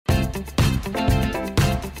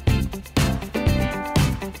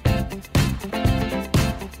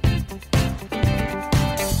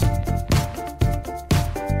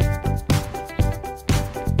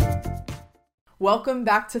Welcome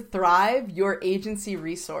back to Thrive, your agency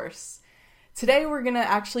resource. Today we're going to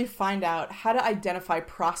actually find out how to identify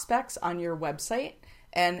prospects on your website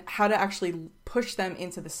and how to actually push them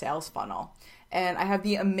into the sales funnel. And I have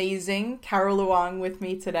the amazing Carol Luong with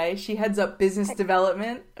me today. She heads up business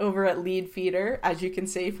development over at Leadfeeder, as you can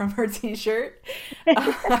see from her t-shirt.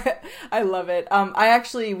 I love it.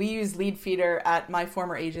 We use Leadfeeder at my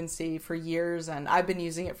former agency for years, and I've been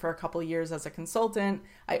using it for a couple of years as a consultant.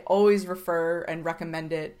 I always refer and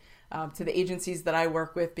recommend it to the agencies that I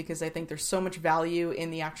work with because I think there's so much value in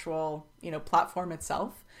the actual, platform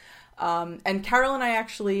itself. And Carol and I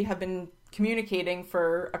actually have been communicating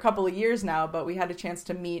for a couple of years now, but we had a chance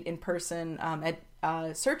to meet in person at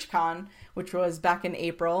SearchCon, which was back in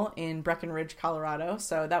April in Breckenridge, Colorado.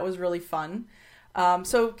 So that was really fun.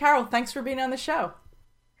 So Carol, thanks for being on the show.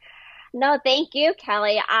 No, thank you,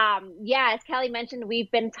 Kelly. As Kelly mentioned, we've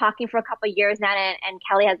been talking for a couple of years now, and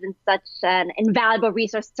Kelly has been such an invaluable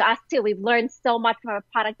resource to us too. We've learned so much from a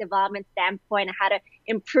product development standpoint, how to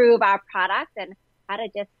improve our product and how to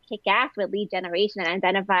just kick ass with lead generation and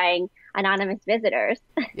identifying anonymous visitors.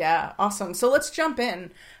 Yeah, awesome. So let's jump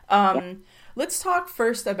in. Let's talk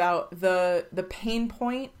first about the pain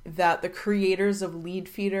point that the creators of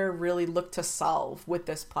Leadfeeder really look to solve with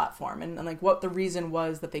this platform and like what the reason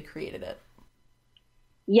was that they created it.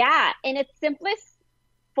 Yeah, in its simplest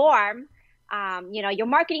form, your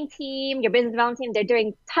marketing team, your business development team, they're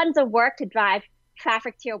doing tons of work to drive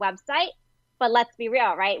traffic to your website. But let's be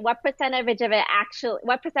real, right? What percentage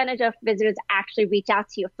of visitors actually reach out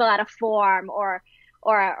to you, fill out a form, or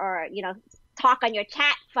talk on your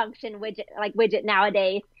chat function widget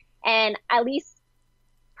nowadays? And at least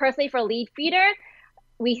personally for Leadfeeder,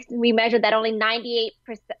 we measured that only 98%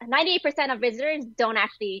 of visitors don't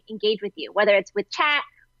actually engage with you, whether it's with chat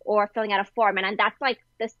or filling out a form. And that's like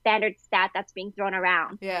the standard stat that's being thrown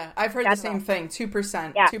around. Yeah, I've heard the same thing.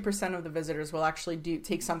 2%. Yeah. 2% of the visitors will actually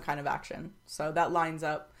take some kind of action. So that lines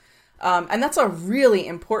up. And that's a really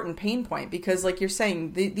important pain point because like you're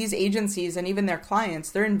saying, these agencies and even their clients,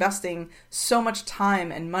 they're investing so much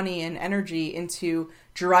time and money and energy into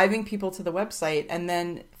driving people to the website and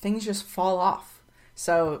then things just fall off.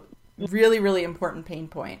 So really, really important pain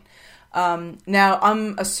point. Now,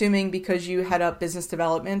 I'm assuming because you head up business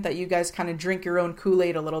development that you guys kind of drink your own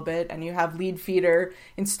Kool-Aid a little bit and you have Leadfeeder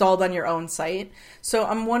installed on your own site. So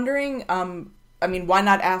I'm wondering, why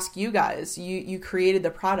not ask you guys? You created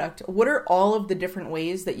the product. What are all of the different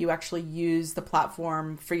ways that you actually use the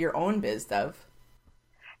platform for your own biz dev?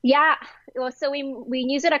 Yeah, well, so we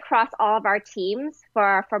use it across all of our teams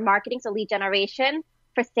for marketing, so lead generation,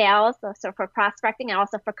 for sales, so for prospecting, and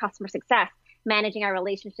also for customer success, managing our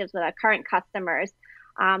relationships with our current customers.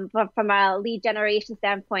 But from a lead generation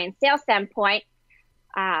standpoint, sales standpoint,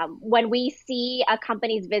 when we see a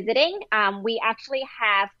company's visiting, we actually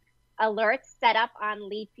have alerts set up on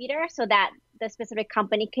Leadfeeder so that the specific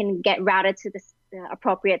company can get routed to the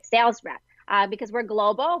appropriate sales rep. Because we're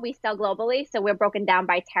global, we sell globally, so we're broken down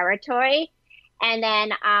by territory. And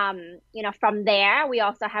then, from there, we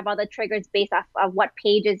also have other triggers based off of what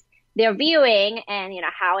pages they're viewing and,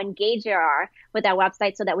 how engaged they are with our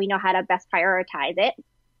website so that we know how to best prioritize it.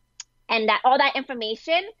 And that all that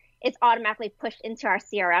information is automatically pushed into our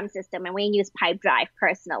CRM system. And we use Pipedrive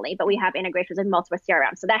personally, but we have integrations with multiple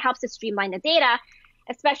CRMs. So that helps to streamline the data,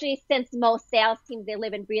 especially since most sales teams, they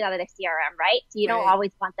live and breathe out of their CRM, right? So you don't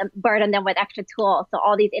always want them burden them with extra tools. So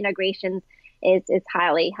all these integrations is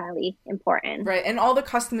highly, highly important. Right. And all the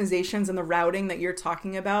customizations and the routing that you're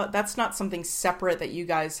talking about, that's not something separate that you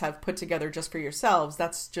guys have put together just for yourselves.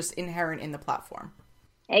 That's just inherent in the platform.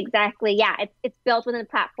 Exactly. Yeah. It's built within the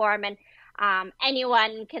platform and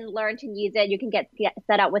anyone can learn to use it. You can get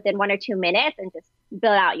set up within 1 or 2 minutes and just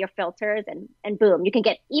build out your filters and boom, you can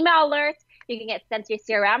get email alerts. You can get sent to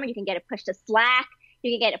your CRM, or you can get it pushed to Slack.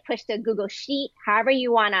 You can get it pushed to Google Sheet. However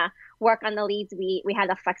you want to work on the leads, we have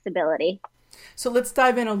the flexibility. So let's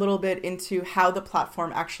dive in a little bit into how the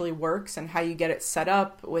platform actually works and how you get it set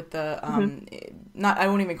up with the, I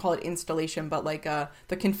won't even call it installation, but like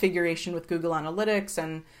the configuration with Google Analytics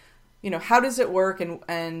and, how does it work?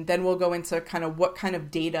 And then we'll go into kind of what kind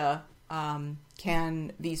of data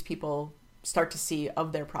can these people start to see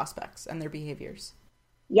of their prospects and their behaviors?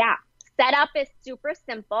 Yeah. Setup is super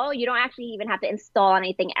simple. You don't actually even have to install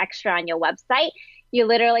anything extra on your website. You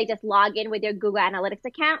literally just log in with your Google Analytics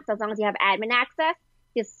account. So as long as you have admin access,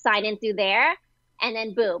 just sign in through there and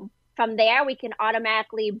then boom. From there, we can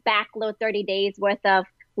automatically backload 30 days worth of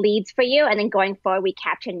leads for you. And then going forward, we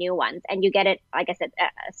capture new ones and you get it, like I said,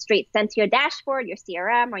 straight sent to your dashboard, your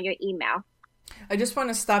CRM or your email. I just want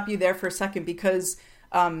to stop you there for a second because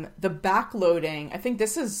The backloading, I think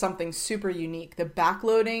this is something super unique. The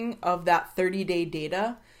backloading of that 30-day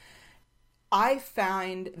data, I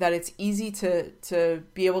find that it's easy to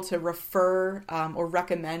be able to refer or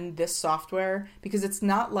recommend this software because it's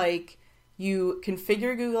not like you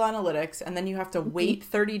configure Google Analytics and then you have to wait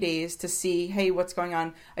 30 days to see, hey, what's going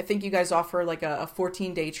on. I think you guys offer like a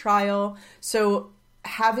 14-day trial. So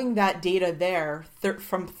having that data there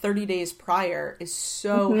from 30 days prior is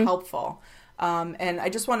so helpful. And I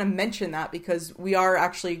just want to mention that because we are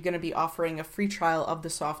actually going to be offering a free trial of the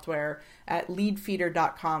software at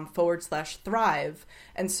leadfeeder.com/thrive.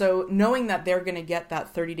 And so knowing that they're going to get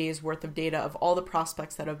that 30 days worth of data of all the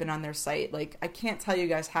prospects that have been on their site, like I can't tell you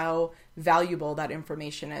guys how valuable that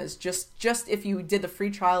information is just if you did the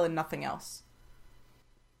free trial and nothing else.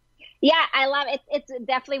 Yeah, I love it. It's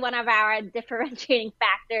definitely one of our differentiating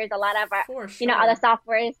factors. A lot of our, other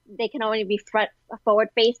softwares, they can only be forward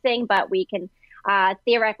facing, but we can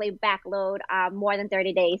theoretically backload more than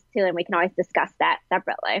 30 days too, and we can always discuss that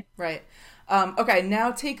separately. Right. Okay, now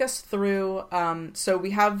take us through. So we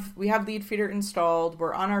have Leadfeeder installed.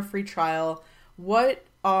 We're on our free trial. What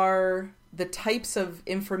are the types of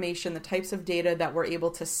information, the types of data that we're able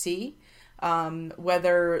to see?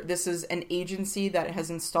 Whether this is an agency that has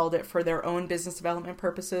installed it for their own business development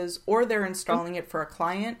purposes or they're installing it for a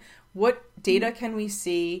client, what data can we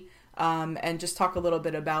see? And just talk a little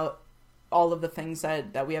bit about all of the things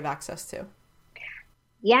that we have access to.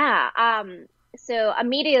 Yeah. So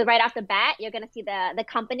immediately right off the bat, you're going to see the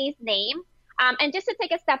company's name. And just to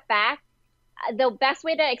take a step back, the best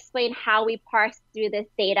way to explain how we parse through this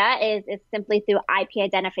data is simply through IP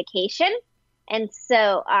identification. And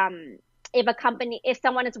so, if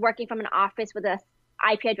someone is working from an office with a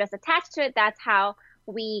IP address attached to it, that's how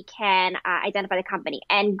we can identify the company.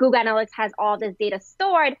 And Google Analytics has all this data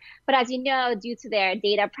stored, but as you know, due to their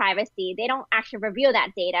data privacy, they don't actually reveal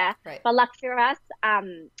that data. Right. But lucky for us,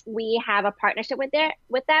 we have a partnership with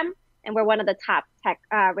them, and we're one of the top tech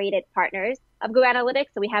rated partners of Google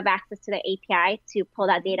Analytics. So we have access to the API to pull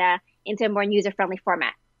that data into a more user-friendly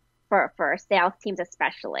format for sales teams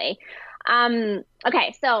especially.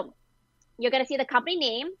 Okay, so you're going to see the company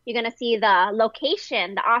name. You're going to see the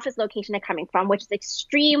location, the office location they're coming from, which is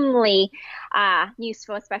extremely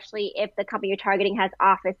useful, especially if the company you're targeting has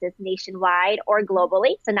offices nationwide or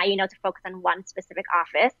globally. So now you know to focus on one specific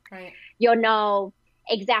office. Right. You'll know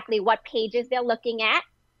exactly what pages they're looking at,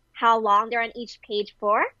 how long they're on each page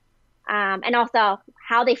for, and also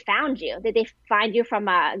how they found you. Did they find you from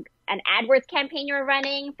an AdWords campaign you're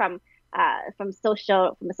running, from a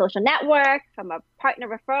social network, from a partner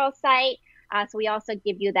referral site? So we also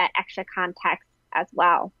give you that extra context as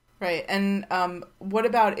well. Right. And what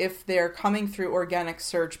about if they're coming through organic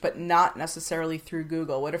search, but not necessarily through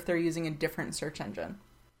Google? What if they're using a different search engine?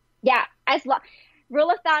 Yeah.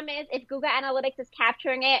 Rule of thumb is if Google Analytics is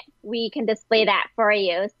capturing it, we can display that for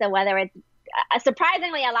you. So whether it's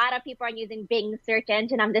surprisingly, a lot of people are using Bing search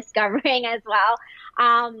engine, I'm discovering as well.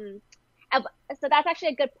 So that's actually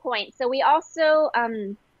a good point. So we also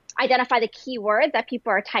identify the keywords that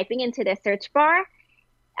people are typing into their search bar.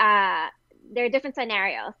 There are different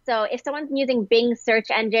scenarios. So if someone's using Bing search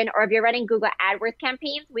engine or if you're running Google AdWords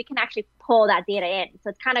campaigns, we can actually pull that data in. So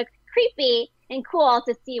it's kind of creepy and cool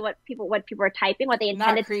to see what people are typing, what they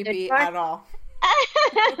intended to search for. Not creepy at all.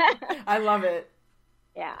 I love it.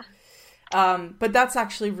 Yeah. But that's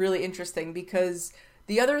actually really interesting because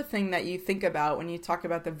the other thing that you think about when you talk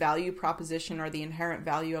about the value proposition or the inherent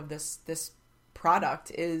value of this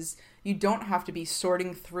product is you don't have to be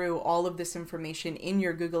sorting through all of this information in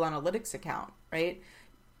your Google Analytics account, right?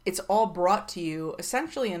 It's all brought to you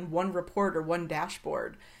essentially in one report or one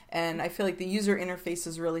dashboard. And I feel like the user interface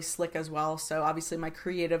is really slick as well. So obviously my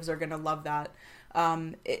creatives are going to love that.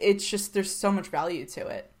 It's just, there's so much value to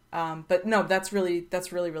it. But no, that's really,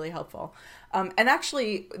 really helpful. And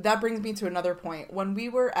actually that brings me to another point. When we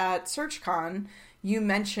were at SearchCon, you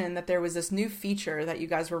mentioned that there was this new feature that you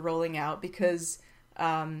guys were rolling out because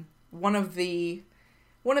one of the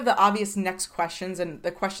obvious next questions, and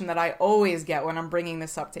the question that I always get when I'm bringing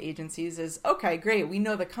this up to agencies is, okay, great, we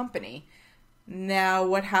know the company. Now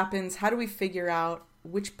what happens? How do we figure out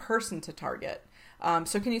which person to target?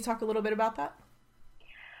 So can you talk a little bit about that?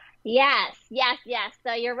 Yes.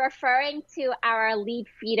 So you're referring to our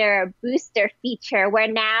Leadfeeder booster feature where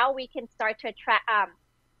now we can start to attract,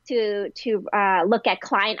 to look at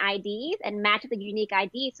client IDs and match the unique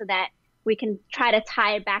ID so that we can try to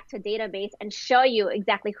tie it back to database and show you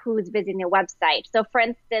exactly who's visiting your website. So for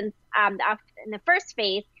instance, in the first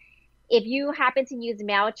phase, if you happen to use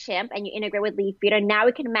MailChimp and you integrate with Leadfeeder, now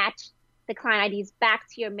we can match the client IDs back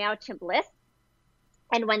to your MailChimp list.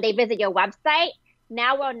 And when they visit your website,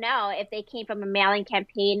 now we'll know if they came from a mailing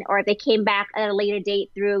campaign or if they came back at a later date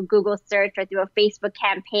through Google search or through a Facebook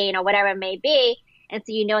campaign or whatever it may be. And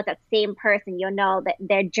so you know it's that same person, you'll know that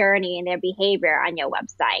their journey and their behavior on your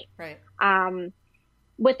website. Right.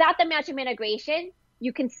 Without the MailChimp integration,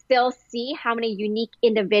 you can still see how many unique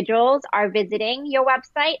individuals are visiting your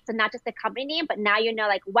website. So not just the company name, but now you know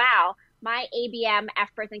like, wow, my ABM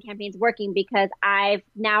efforts and campaigns working because I've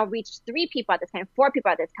now reached 3 people at this company, 4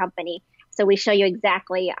 people at this company. So we show you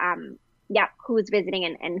exactly, who's visiting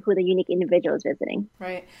and who the unique individual is visiting.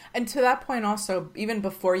 Right. And to that point also, even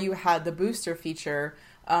before you had the booster feature,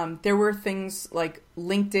 there were things like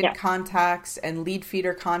LinkedIn contacts and lead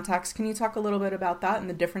feeder contacts. Can you talk a little bit about that and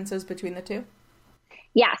the differences between the two?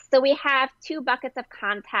 Yes. So we have 2 buckets of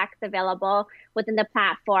contacts available within the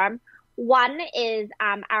platform. One is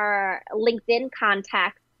our LinkedIn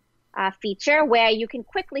contacts feature where you can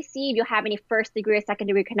quickly see if you have any first degree or second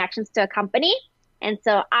degree connections to a company. And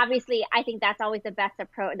so obviously, I think that's always the best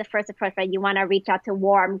approach, the first approach, right? You want to reach out to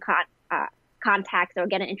warm contacts or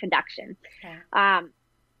get an introduction. Okay.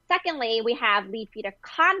 Secondly, we have lead feeder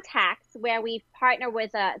contacts where we partner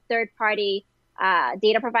with a third-party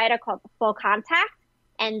data provider called Full Contact,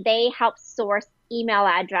 and they help source email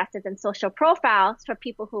addresses and social profiles for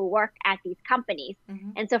people who work at these companies.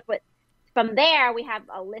 Mm-hmm. And so from there, we have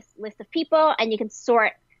a list of people, and you can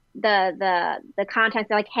sort the contacts.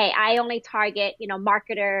 They're like, hey, I only target,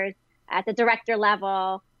 marketers at the director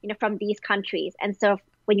level, from these countries. And so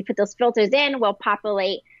when you put those filters in, we'll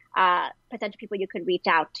populate potential people you could reach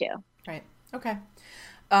out to. Right. Okay.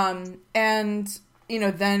 And,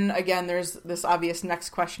 then again, there's this obvious next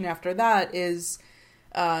question after that is,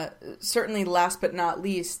 certainly last but not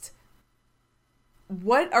least,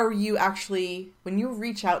 what are you actually, when you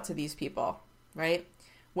reach out to these people, right?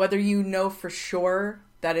 Whether you know for sure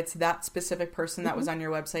that it's that specific person that was on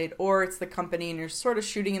your website or it's the company and you're sort of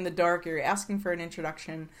shooting in the dark or you're asking for an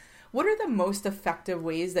introduction, what are the most effective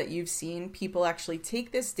ways that you've seen people actually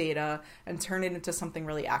take this data and turn it into something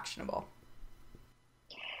really actionable?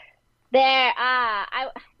 I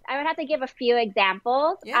would have to give a few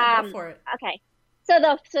examples. Yeah, go for it. Okay. So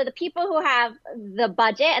the people who have the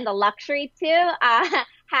budget and the luxury to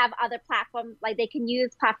have other platforms, like they can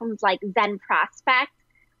use platforms like Zen Prospect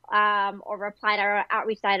or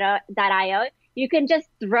Reply.Outreach.io. You can just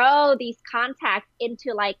throw these contacts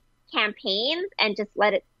into like campaigns and just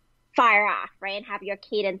let it fire off, right? And have your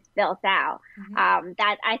cadence built out. Mm-hmm.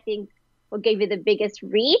 That I think will give you the biggest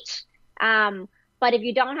reach. But if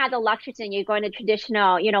you don't have the luxury and you're going to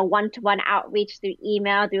traditional, one-to-one outreach through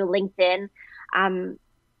email, through LinkedIn,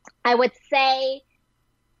 I would say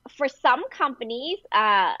for some companies,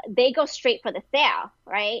 they go straight for the sale,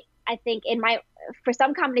 right? I think for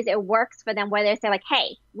some companies, it works for them where they say like,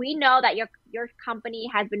 hey, we know that your company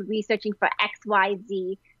has been researching for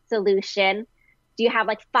XYZ solution. Do you have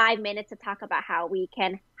like 5 minutes to talk about how we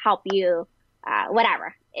can help you,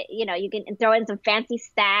 whatever, you can throw in some fancy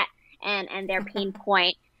stat and their pain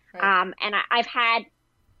point. Right. And I've had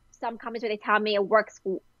some companies where they tell me it works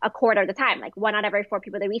a quarter of the time, like 1 out of every 4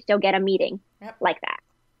 people they reach, they'll get a meeting like that.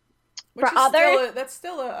 Which for others, that's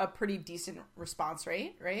still a pretty decent response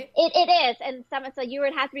rate, right? It is. And so you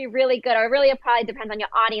would have to be really good, or really it probably depends on your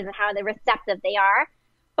audience and how receptive they are.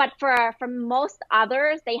 But for most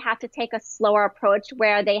others, they have to take a slower approach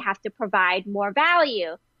where they have to provide more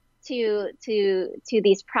value to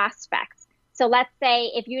these prospects. So let's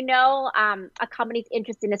say if a company's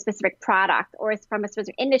interested in a specific product or it's from a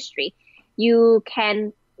specific industry, you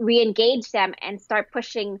can re-engage them and start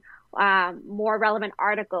pushing more relevant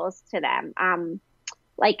articles to them. Even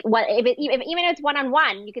if it's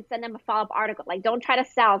one-on-one, you could send them a follow-up article. Like, don't try to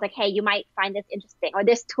sell. It's like, hey, you might find this interesting, or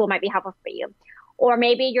this tool might be helpful for you. Or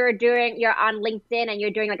maybe you're on LinkedIn and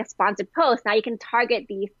you're doing like a sponsored post. Now you can target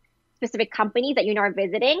these specific companies that are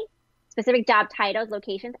visiting, specific job titles,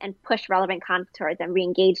 locations, and push relevant content and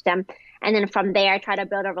re-engage them. And then from there, try to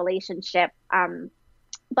build a relationship.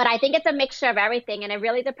 But I think it's a mixture of everything, and it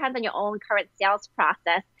really depends on your own current sales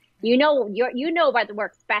process. You know what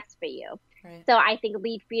works best for you. Right. So I think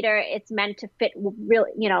lead feeder, it's meant to fit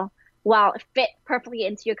really, fit perfectly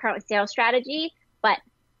into your current sales strategy, but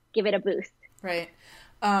give it a boost. Right.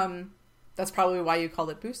 That's probably why you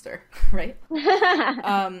called it Booster, right?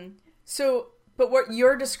 But what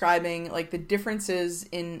you're describing, like the differences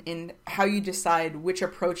in how you decide which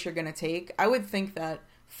approach you're going to take, I would think that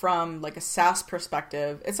from like a SaaS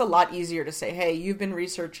perspective, it's a lot easier to say, hey, you've been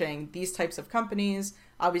researching these types of companies.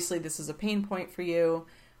 Obviously, this is a pain point for you.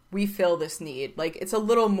 We fill this need. Like, it's a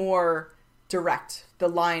little more direct, the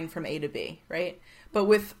line from A to B, right? But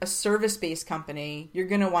with a service-based company, you're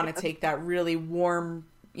going to want to take that really warm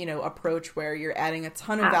approach where you're adding a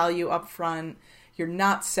ton of value up front. You're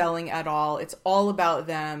not selling at all. It's all about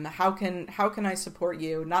them. How can I support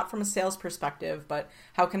you? Not from a sales perspective, but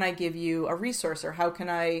how can I give you a resource, or how can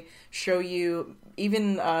I show you,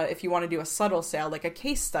 even if you want to do a subtle sale, like a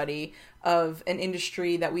case study of an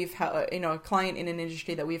industry that we've a client in an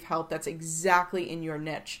industry that we've helped that's exactly in your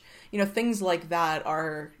niche. Things like that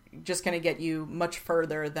are just going to get you much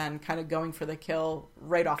further than kind of going for the kill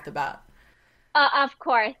right off the bat. Of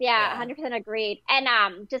course. Yeah. 100% agreed.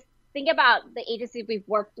 And just think about the agencies we've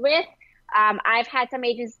worked with. I've had some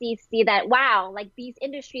agencies see that, wow, like these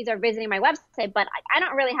industries are visiting my website, but I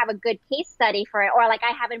don't really have a good case study for it, or like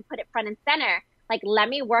I haven't put it front and center. Like, let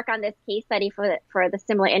me work on this case study for the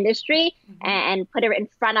similar industry and put it in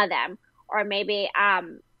front of them. Or maybe,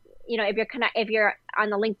 if you're on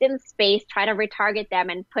the LinkedIn space, try to retarget them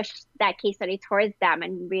and push that case study towards them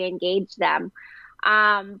and re-engage them.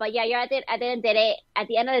 But yeah, you're at the end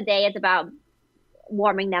of the day, it's about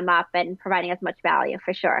warming them up and providing as much value,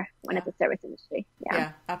 for sure, when it's a service industry.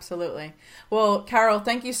 Yeah, absolutely. Well, Carol,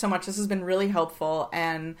 thank you so much. This has been really helpful.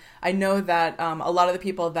 And I know that a lot of the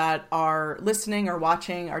people that are listening or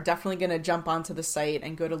watching are definitely going to jump onto the site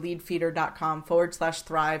and go to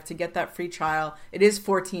leadfeeder.com/thrive to get that free trial. It is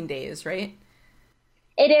 14 days, right?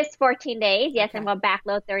 It is 14 days. Yes. Okay. And we'll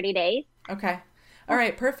backload 30 days. Okay. All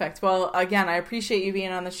right. Perfect. Well, again, I appreciate you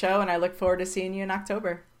being on the show, and I look forward to seeing you in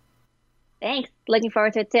October. Thanks. Looking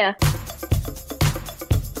forward to it too.